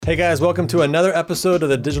Hey guys, welcome to another episode of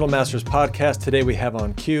the Digital Masters Podcast. Today we have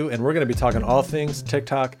on Q, and we're going to be talking all things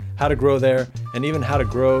TikTok, how to grow there, and even how to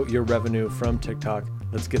grow your revenue from TikTok.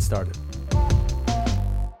 Let's get started.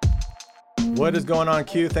 What is going on,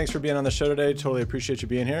 Q? Thanks for being on the show today. Totally appreciate you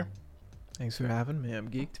being here. Thanks for having me. I'm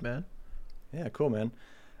geeked, man. Yeah, cool, man.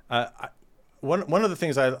 One of the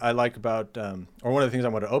things I like about, or one of the things I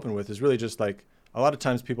want to open with is really just like, a lot of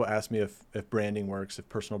times people ask me if branding works, if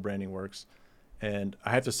personal branding works. And I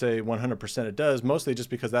have to say 100% it does, mostly just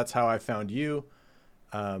because that's how I found you.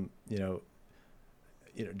 I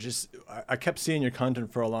kept seeing your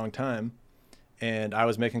content for a long time, and I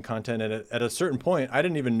was making content. And at a certain point, I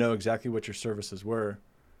didn't even know exactly what your services were.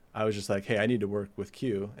 I was just like, hey, I need to work with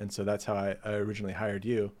Q. And so that's how I originally hired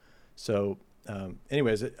you. So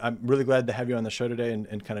anyways, I'm really glad to have you on the show today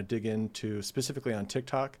and kind of dig into specifically on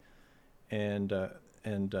TikTok. And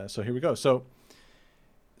so here we go. So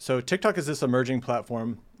TikTok is this emerging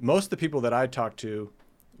platform. Most of the people that I talk to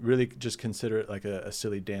really just consider it like a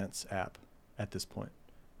silly dance app at this point.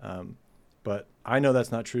 But I know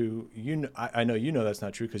that's not true. I know you know that's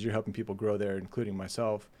not true because you're helping people grow there, including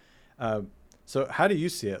myself. So how do you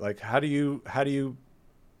see it? Like, how do you,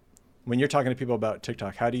 when you're talking to people about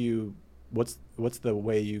TikTok, what's the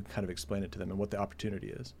way you kind of explain it to them and what the opportunity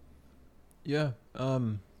is? Yeah.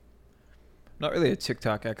 Not really a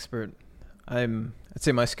TikTok expert. I'd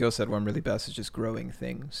say my skill set where I'm really best is just growing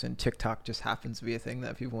things, and TikTok just happens to be a thing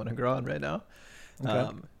that people want to grow on right now.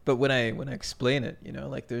 Okay. But when I explain it,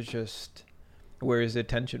 like there's just, where is the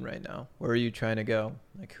attention right now? Where are you trying to go?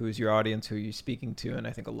 Like, who's your audience? Who are you speaking to? And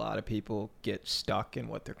I think a lot of people get stuck in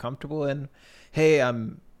what they're comfortable in. Hey, I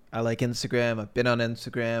like Instagram. I've been on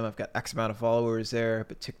Instagram. I've got X amount of followers there,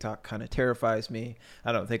 but TikTok kind of terrifies me.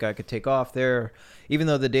 I don't think I could take off there, even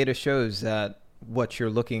though the data shows that what they're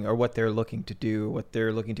looking to do, what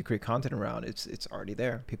they're looking to create content around, it's already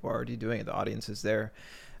there. People are already doing it. The audience is there.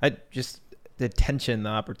 The attention, the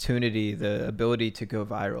opportunity, the ability to go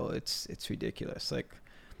viral, it's ridiculous. Like,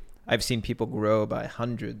 I've seen people grow by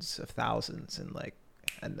hundreds of thousands in like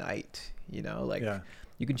a night, You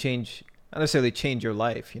can change, not necessarily change your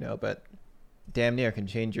life, but damn near can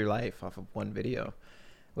change your life off of one video,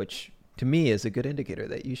 which to me is a good indicator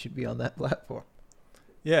that you should be on that platform.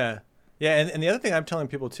 Yeah. Yeah, and the other thing I'm telling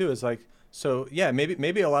people too is like, so yeah,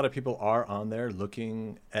 maybe a lot of people are on there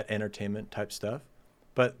looking at entertainment type stuff,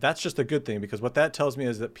 but that's just a good thing, because what that tells me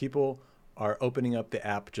is that people are opening up the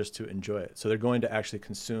app just to enjoy it. So they're going to actually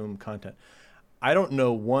consume content. I don't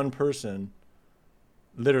know one person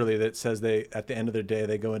literally that says at the end of their day,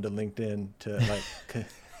 they go into LinkedIn to like.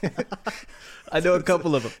 I know a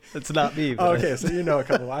couple of them. It's not me. Okay, so you know a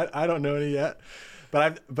couple. I don't know any yet.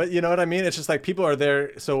 But you know what I mean? It's just like people are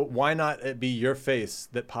there. So why not it be your face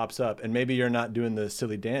that pops up? And maybe you're not doing the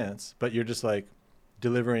silly dance, but you're just like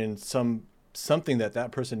delivering something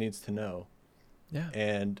that person needs to know. Yeah.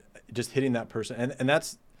 And just hitting that person. And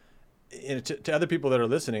that's, to other people that are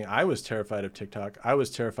listening, I was terrified of TikTok. I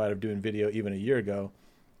was terrified of doing video even a year ago.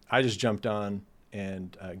 I just jumped on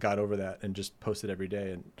and got over that and just posted every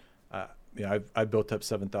day. And I built up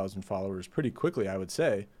 7,000 followers pretty quickly, I would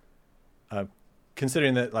say.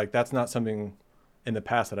 Considering that, like, that's not something in the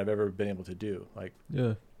past that I've ever been able to do. Like,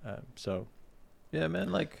 yeah. So. Yeah,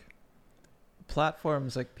 man, like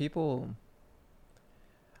platforms, like people,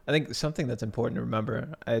 I think something that's important to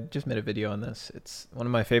remember, I just made a video on this. It's one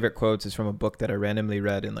of my favorite quotes is from a book that I randomly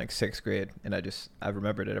read in like 6th grade. And I've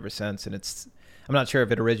remembered it ever since. And I'm not sure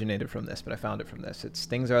if it originated from this, but I found it from this. It's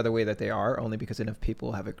things are the way that they are only because enough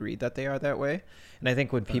people have agreed that they are that way. And I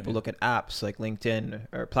think when people look at apps like LinkedIn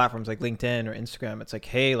or platforms like LinkedIn or Instagram, it's like,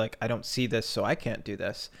 hey, like I don't see this, so I can't do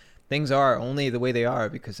this. Things are only the way they are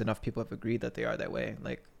because enough people have agreed that they are that way.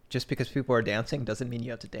 Like, just because people are dancing doesn't mean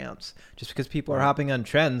you have to dance. Just because people are hopping on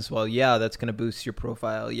trends, well, yeah, that's going to boost your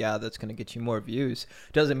profile. Yeah, that's going to get you more views.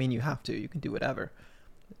 Doesn't mean you have to. You can do whatever,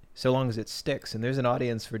 so long as it sticks. And there's an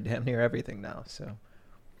audience for damn near everything now. So,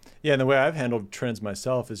 yeah, and the way I've handled trends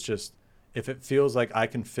myself is just, if it feels like I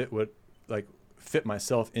can fit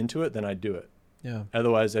myself into it, then I do it. Yeah.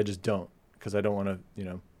 Otherwise, I just don't, because I don't want to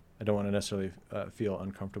necessarily feel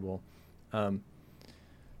uncomfortable.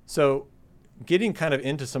 So, getting kind of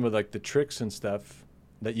into some of like the tricks and stuff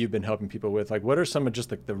that you've been helping people with, like what are some of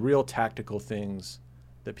just like the real tactical things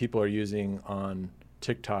that people are using on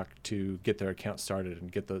TikTok to get their account started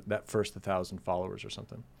and get that first 1,000 followers or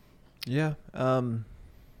something? Yeah. Other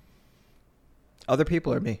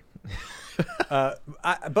people or me?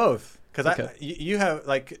 Both. Because okay. You have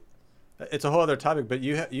like, it's a whole other topic, but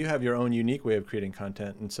you have your own unique way of creating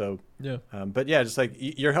content. And so, yeah. But yeah, just like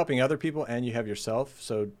you're helping other people and you have yourself.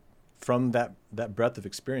 So from that breadth of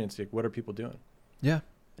experience, like, what are people doing? Yeah.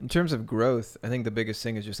 In terms of growth, I think the biggest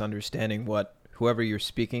thing is just understanding what whoever you're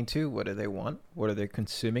speaking to, what do they want, what are they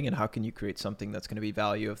consuming, and how can you create something that's going to be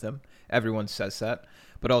value of them. Everyone says that,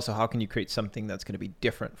 but also how can you create something that's going to be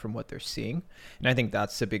different from what they're seeing. And I think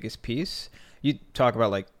that's the biggest piece. You talk about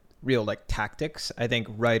like real like tactics. I think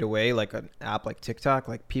right away, like an app like TikTok,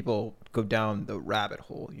 like people go down the rabbit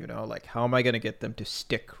hole, you know, like how am I going to get them to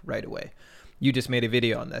stick right away? You just made a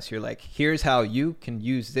video on this. You're like, here's how you can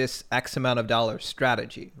use this X amount of dollars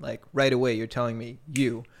strategy. Like right away, you're telling me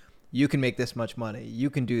you can make this much money.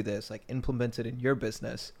 You can do this, like implement it in your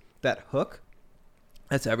business. That hook,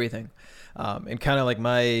 that's everything. And kind of like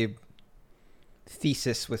my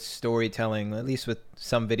thesis with storytelling, at least with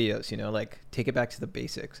some videos, you know, like take it back to the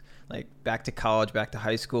basics, like back to college, back to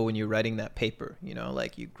high school when you're writing that paper, you know,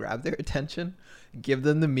 like you grab their attention, give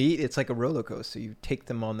them the meat. It's like a roller coaster. You take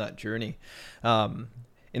them on that journey. And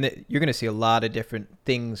you're going to see a lot of different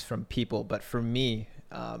things from people. But for me,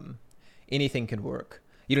 anything can work.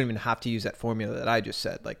 You don't even have to use that formula that I just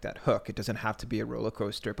said, like that hook. It doesn't have to be a roller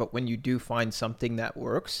coaster. But when you do find something that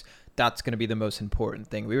works, that's going to be the most important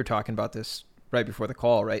thing. We were talking about this right before the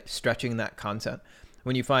call, right? Stretching that content.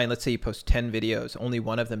 When you find, let's say you post 10 videos, only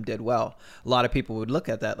one of them did well. A lot of people would look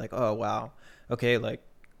at that like, oh, wow, okay, like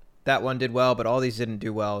that one did well, but all these didn't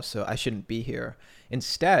do well, so I shouldn't be here.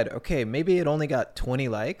 Instead, okay, maybe it only got 20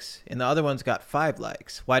 likes and the other one's got 5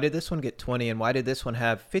 likes. Why did this one get 20 and why did this one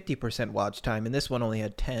have 50% watch time and this one only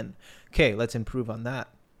had 10? Okay, let's improve on that.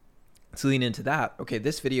 Let's lean into that. Okay,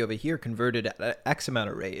 this video over here converted at X amount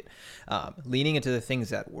of rate. Leaning into the things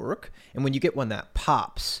that work. And when you get one that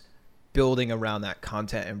pops, building around that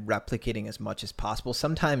content and replicating as much as possible.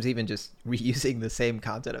 Sometimes even just reusing the same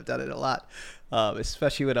content. I've done it a lot,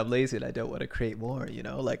 especially when I'm lazy and I don't want to create more, you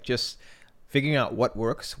know, like just figuring out what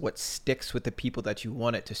works, what sticks with the people that you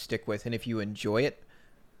want it to stick with. And if you enjoy it,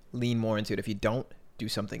 lean more into it. If you don't, do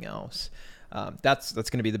something else. That's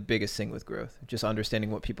going to be the biggest thing with growth, just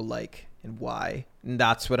understanding what people like and why. And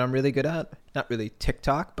that's what I'm really good at. Not really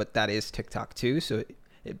TikTok, but that is TikTok too. So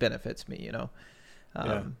it benefits me, you know?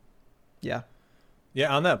 Yeah.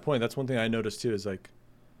 On that point, that's one thing I noticed too, is like,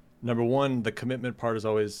 number one, the commitment part is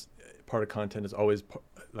always part of content is always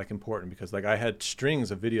like important, because like I had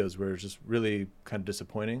strings of videos where it's just really kind of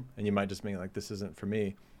disappointing and you might just think like, this isn't for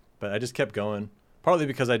me, but I just kept going, partly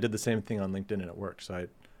because I did the same thing on LinkedIn and it worked. So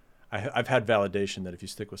I've had validation that if you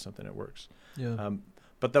stick with something, it works. Yeah.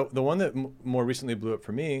 But the one that more recently blew up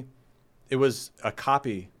for me, it was a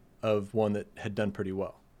copy of one that had done pretty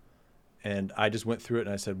well. And I just went through it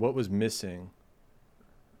and I said, what was missing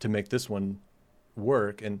to make this one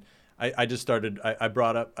work? And I just started, I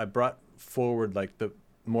brought forward like the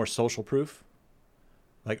more social proof,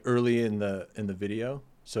 like early in the video.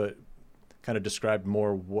 So it kind of described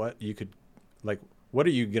more what you could, like, what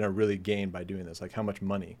are you going to really gain by doing this? Like how much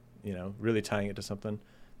money, you know, really tying it to something.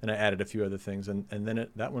 And I added a few other things and then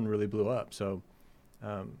that one really blew up. So,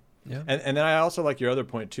 yeah. And then I also like your other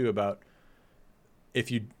point too about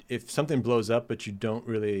if something blows up, but you don't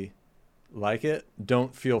really like it,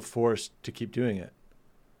 don't feel forced to keep doing it.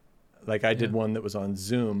 Like I did one that was on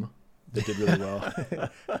Zoom that did really well,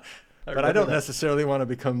 but I don't necessarily want to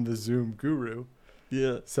become the Zoom guru.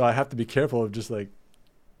 Yeah. So I have to be careful of just like,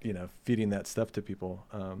 you know, feeding that stuff to people.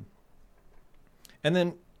 And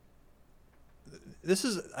then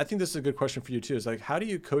I think this is a good question for you too, is like, how do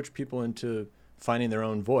you coach people into finding their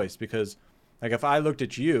own voice? Because like if I looked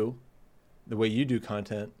at you, the way you do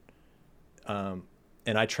content,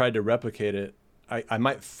 and I tried to replicate it, I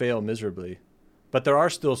might fail miserably, but there are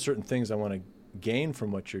still certain things I want to gain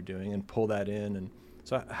from what you're doing and pull that in. And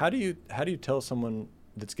so how do you tell someone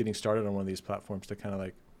that's getting started on one of these platforms to kind of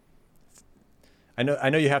like, I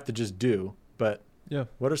know you have to just do, but yeah,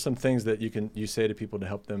 what are some things that you say to people to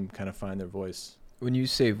help them kind of find their voice? When you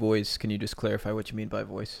say voice, can you just clarify what you mean by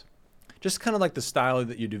voice? Just kind of like the style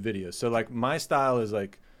that you do videos. So like my style is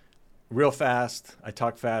like real fast. I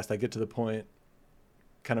talk fast. I get to the point,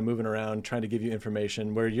 kind of moving around, trying to give you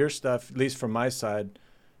information, where your stuff, at least from my side,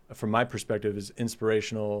 from my perspective, is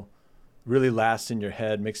inspirational, really lasts in your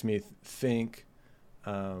head, makes me think,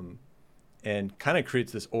 and kind of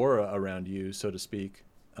creates this aura around you, so to speak,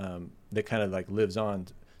 that kind of like lives on.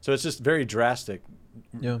 So it's just very drastic.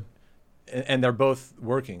 Yeah. And they're both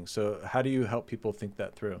working. So how do you help people think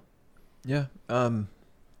that through? Yeah.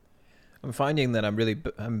 I'm finding that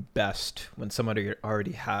I'm best when somebody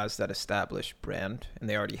already has that established brand and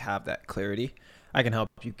they already have that clarity. I can help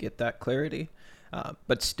you get that clarity.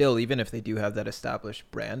 But still, even if they do have that established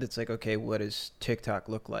brand, it's like, okay, what does TikTok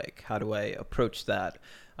look like? How do I approach that?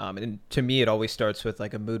 And to me, it always starts with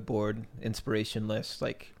like a mood board, inspiration list.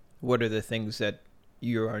 Like, what are the things that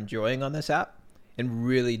you are enjoying on this app? and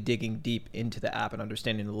really digging deep into the app and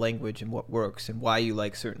understanding the language and what works and why you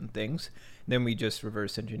like certain things. And then we just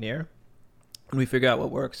reverse engineer and we figure out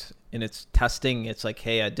what works. And it's testing. It's like,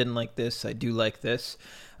 hey, I didn't like this. I do like this.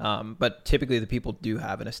 But typically the people do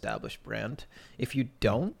have an established brand. If you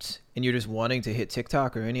don't, and you're just wanting to hit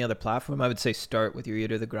TikTok or any other platform, I would say start with your ear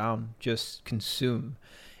to the ground. Just consume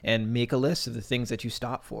and make a list of the things that you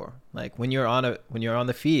stop for. Like when you're on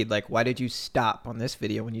the feed, like, why did you stop on this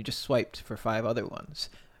video when you just swiped for 5 other ones?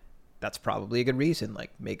 That's probably a good reason. Like,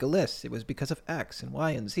 make a list. It was because of X and Y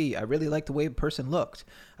and Z. I really liked the way the person looked.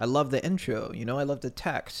 I love the intro. I love the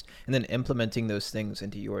text. And then implementing those things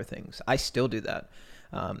into your things. I still do that.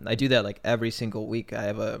 I do that like every single week. I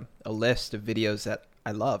have a list of videos that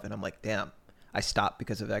I love. And I'm like, damn, I stopped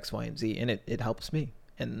because of X, Y, and Z. And it helps me.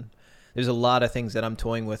 And there's a lot of things that I'm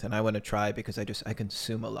toying with and I want to try because I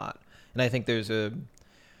consume a lot. And I think there's a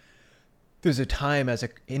time as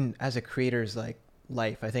a creator's like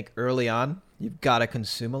life. I think early on you've got to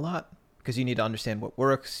consume a lot because you need to understand what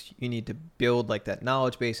works. You need to build like that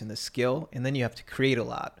knowledge base and the skill, and then you have to create a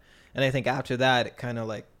lot. And I think after that it kind of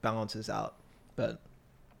like balances out. But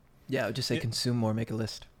yeah, I would just say consume more, make a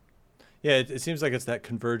list. Yeah, it seems like it's that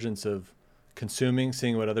convergence of consuming,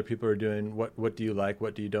 seeing what other people are doing, what do you like,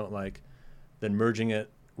 what do you don't like, then merging it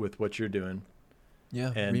with what you're doing.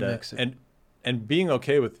 Yeah, and remix it. And being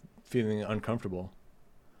okay with feeling uncomfortable.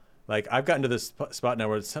 Like I've gotten to this spot now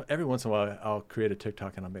where every once in a while I'll create a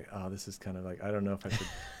TikTok and I'll be, oh, this is kind of like, I don't know if I should.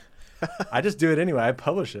 I just do it anyway. I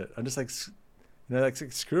publish it. I'm just like, like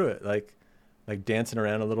screw it. Like dancing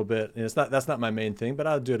around a little bit. And that's not my main thing, but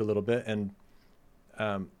I'll do it a little bit. And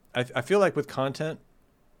I feel like with content,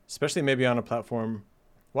 especially maybe on a platform,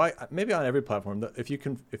 maybe on every platform, if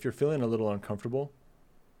you're feeling a little uncomfortable,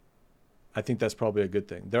 I think that's probably a good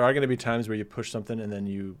thing. There are going to be times where you push something and then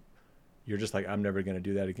you're just like, I'm never going to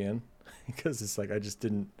do that again because it's like, I just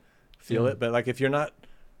didn't feel it. But like, if you're not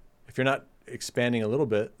expanding a little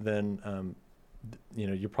bit, then,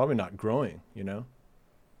 you're probably not growing,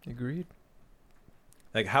 Agreed.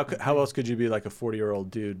 Like how else could you be like a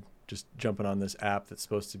 40-year-old dude just jumping on this app that's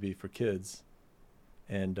supposed to be for kids?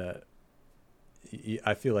 And,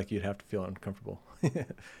 I feel like you'd have to feel uncomfortable.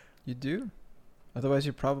 You do. Otherwise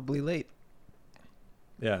you're probably late.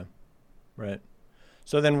 Yeah. Right.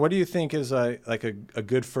 So then what do you think is a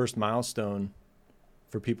good first milestone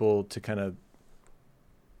for people to kind of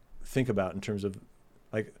think about in terms of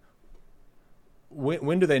like,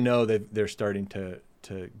 when do they know they're starting to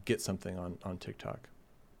get something on TikTok?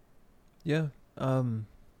 Yeah. I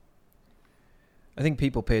think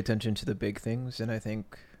people pay attention to the big things, and I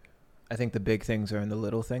think the big things are in the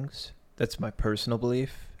little things. That's my personal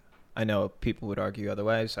belief. I know people would argue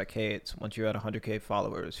otherwise. Like, hey, it's once you're at 100K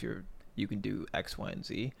followers, you can do X, Y, and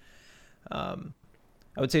Z. I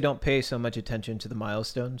would say don't pay so much attention to the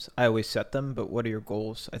milestones. I always set them, but what are your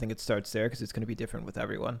goals? I think it starts there because it's going to be different with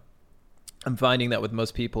everyone. I'm finding that with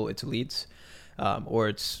most people, it's leads, or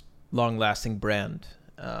it's long-lasting brand.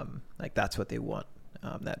 Like that's what they want.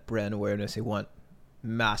 That brand awareness. They want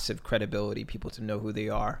massive credibility, people to know who they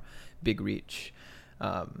are, big reach.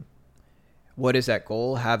 What is that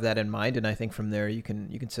goal? Have that in mind, and I think from there you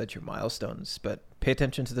can set your milestones. But pay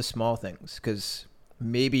attention to the small things, because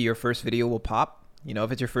maybe your first video will pop.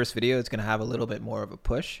 If it's your first video, it's going to have a little bit more of a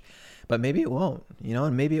push, but maybe it won't.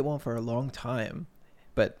 And maybe it won't for a long time.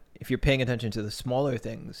 But if you're paying attention to the smaller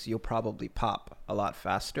things, you'll probably pop a lot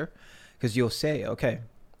faster, because you'll say, okay,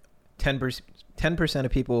 10%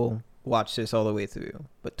 of people watch this all the way through,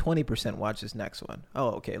 but 20% watch this next one. Oh,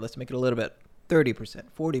 okay, let's make it a little bit. 30%,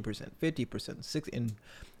 40%, 50%, 60%,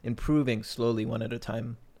 improving slowly one at a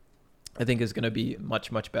time, I think is going to be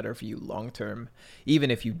much, much better for you long term, even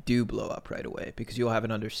if you do blow up right away, because you'll have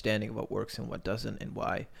an understanding of what works and what doesn't and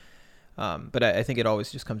why. But I think it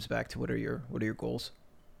always just comes back to what are your goals?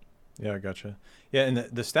 Yeah, I gotcha. Yeah, and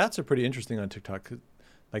the stats are pretty interesting on TikTok.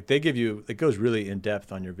 Like they give you, it goes really in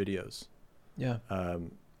depth on your videos. Yeah.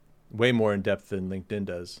 Way more in depth than LinkedIn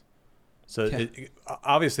does. So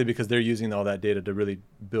obviously, because they're using all that data to really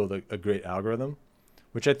build a great algorithm,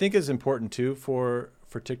 which I think is important too for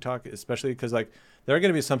TikTok, especially because like there are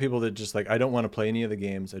going to be some people that just like, I don't want to play any of the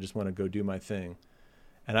games. I just want to go do my thing.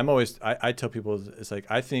 And I tell people, it's like,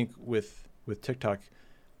 I think with TikTok,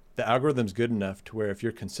 the algorithm's good enough to where if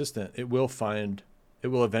you're consistent, it will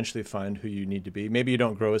eventually find who you need to be. Maybe you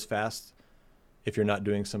don't grow as fast if you're not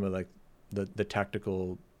doing some of like the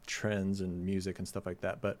tactical trends and music and stuff like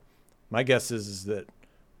that. But my guess is that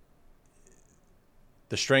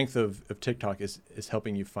the strength of TikTok is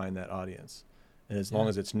helping you find that audience. And as long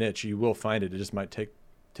as it's niche, you will find it. It just might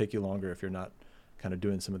take you longer if you're not kind of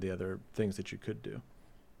doing some of the other things that you could do.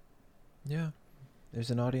 Yeah. There's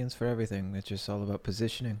an audience for everything. It's just all about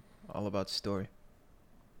positioning, all about story.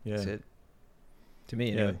 Yeah. That's it. To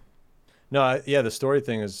me, Yeah. anyway. No, yeah, the story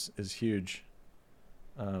thing is huge.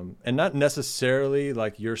 And not necessarily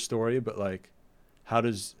like your story, but like how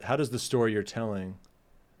does the story you're telling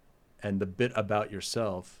and the bit about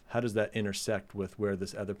yourself, how does that intersect with where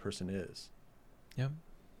this other person is? Yeah.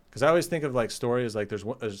 Because I always think of like stories like there's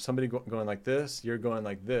somebody going like this, you're going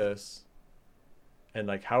like this, and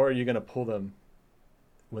like how are you going to pull them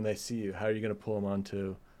when they see you? How are you going to pull them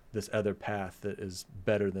onto this other path that is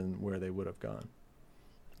better than where they would have gone?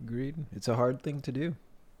 Agreed. It's a hard thing to do,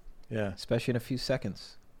 Yeah. especially in a few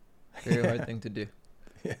seconds. Very hard thing to do.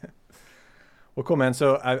 Yeah. Well, cool, man.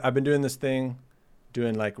 So I've been doing this thing,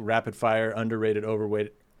 doing like rapid fire, underrated,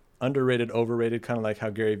 overrated, kind of like how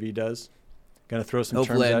Gary Vee does. Gonna throw some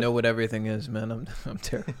Hopefully terms I at know what everything is, man. I'm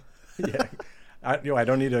terrible. Yeah. I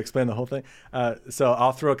don't need to explain the whole thing. So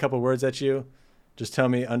I'll throw a couple words at you. Just tell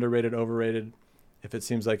me underrated, overrated. If it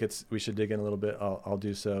seems like we should dig in a little bit, I'll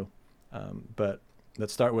do so. But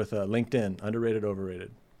let's start with LinkedIn, underrated,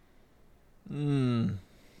 overrated.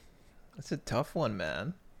 That's a tough one,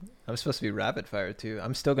 man. I was supposed to be rapid fire too.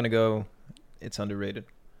 I'm still gonna go. It's underrated.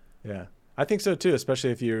 Yeah, I think so too,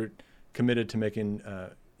 especially if you're committed to making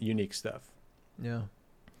unique stuff. Yeah.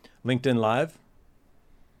 LinkedIn Live.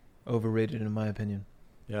 Overrated in my opinion.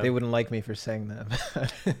 Yeah. They wouldn't like me for saying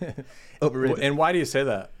that. Overrated. And why do you say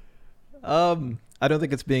that? I don't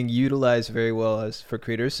think it's being utilized very well as for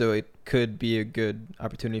creators, so it could be a good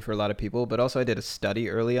opportunity for a lot of people. But also, I did a study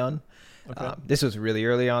early on. Okay. This was really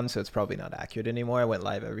early on, so it's probably not accurate anymore. I went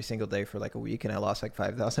live every single day for like a week, and I lost like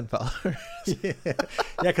 5,000 followers. Yeah,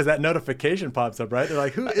 because that notification pops up, right? They're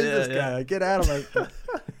like, "Who is this guy? Get out of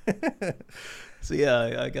my." So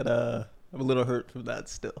yeah, I'm a little hurt from that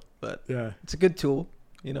still, but Yeah. it's a good tool,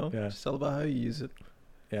 you know. Yeah. It's all about how you use it.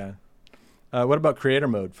 Yeah. What about creator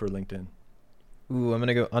mode for LinkedIn? Ooh, I'm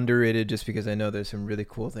gonna go underrated just because I know there's some really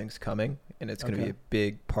cool things coming, and it's gonna be Okay. a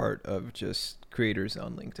big part of just creators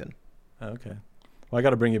on LinkedIn. Okay. Well, I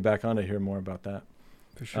got to bring you back on to hear more about that.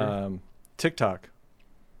 For sure. TikTok.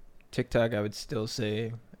 TikTok, I would still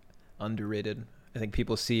say underrated. I think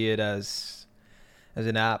people see it as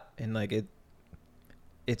an app, and like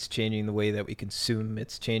it's changing the way that we consume.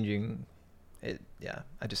 It's changing it. Yeah.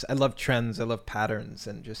 I love trends. I love patterns,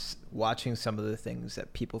 and just watching some of the things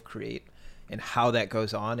that people create and how that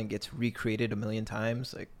goes on and gets recreated a million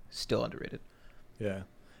times. Like, still underrated. Yeah.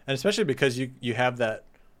 And especially because you have that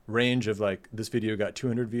range of like this video got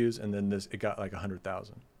 200 views and then it got like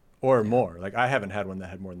 100,000 or more. Like I haven't had one that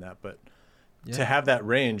had more than that, but to have that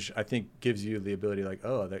range, I think gives you the ability like,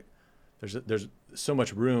 oh, that there's so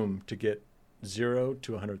much room to get 0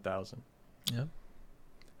 to 100,000. Yeah.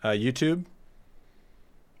 YouTube.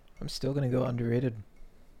 I'm still going to go underrated.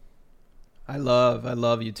 I love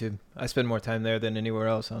YouTube. I spend more time there than anywhere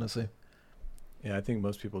else, honestly. Yeah, I think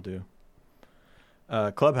most people do.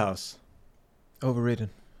 Clubhouse. Overrated.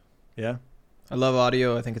 Yeah. I love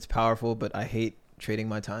audio. I think it's powerful, but I hate trading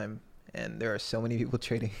my time. And there are so many people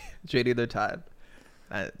trading their time.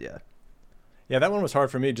 Yeah. Yeah, that one was hard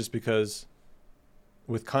for me just because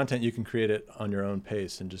with content, you can create it on your own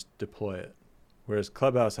pace and just deploy it. Whereas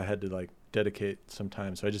Clubhouse, I had to like dedicate some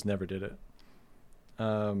time. So I just never did it.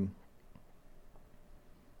 All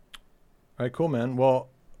right, cool, man. Well,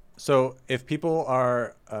 so if people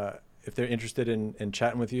are, if they're interested in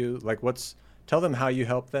chatting with you, like tell them how you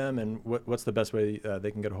help them and what's the best way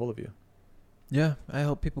they can get a hold of you. Yeah, I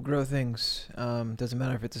help people grow things. Doesn't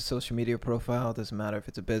matter if it's a social media profile, doesn't matter if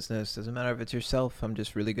it's a business, doesn't matter if it's yourself. I'm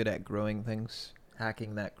just really good at growing things,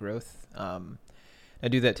 hacking that growth. I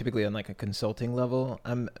do that typically on like a consulting level.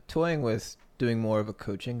 I'm toying with doing more of a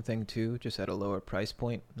coaching thing too, just at a lower price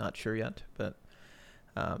point. Not sure yet, but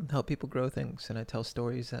help people grow things, and I tell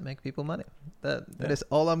stories that make people money. That is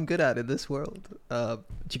all I'm good at in this world. But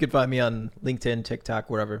you can find me on LinkedIn, TikTok,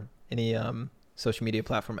 wherever, any social media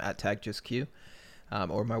platform at TagJustQ,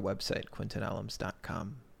 or my website,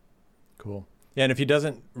 QuintonAllams.com. Cool. Yeah, and if he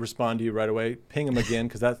doesn't respond to you right away, ping him again,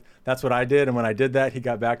 because that's what I did. And when I did that, he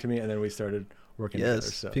got back to me, and then we started working together.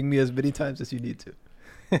 Yes, So. ping me as many times as you need to.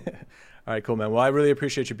 All right, cool, man. Well, I really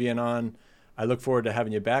appreciate you being on. I look forward to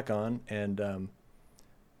having you back on, and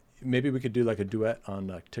maybe we could do like a duet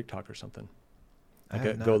on TikTok or something.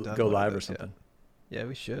 Like go live or something. Yeah,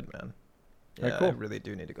 we should, man. All right, Yeah, cool. I really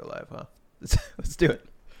do need to go live, huh? Let's do it.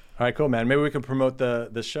 All right, cool, man. Maybe we can promote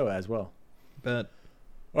the show as well. But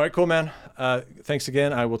All right, cool, man. Thanks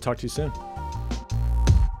again. I will talk to you soon.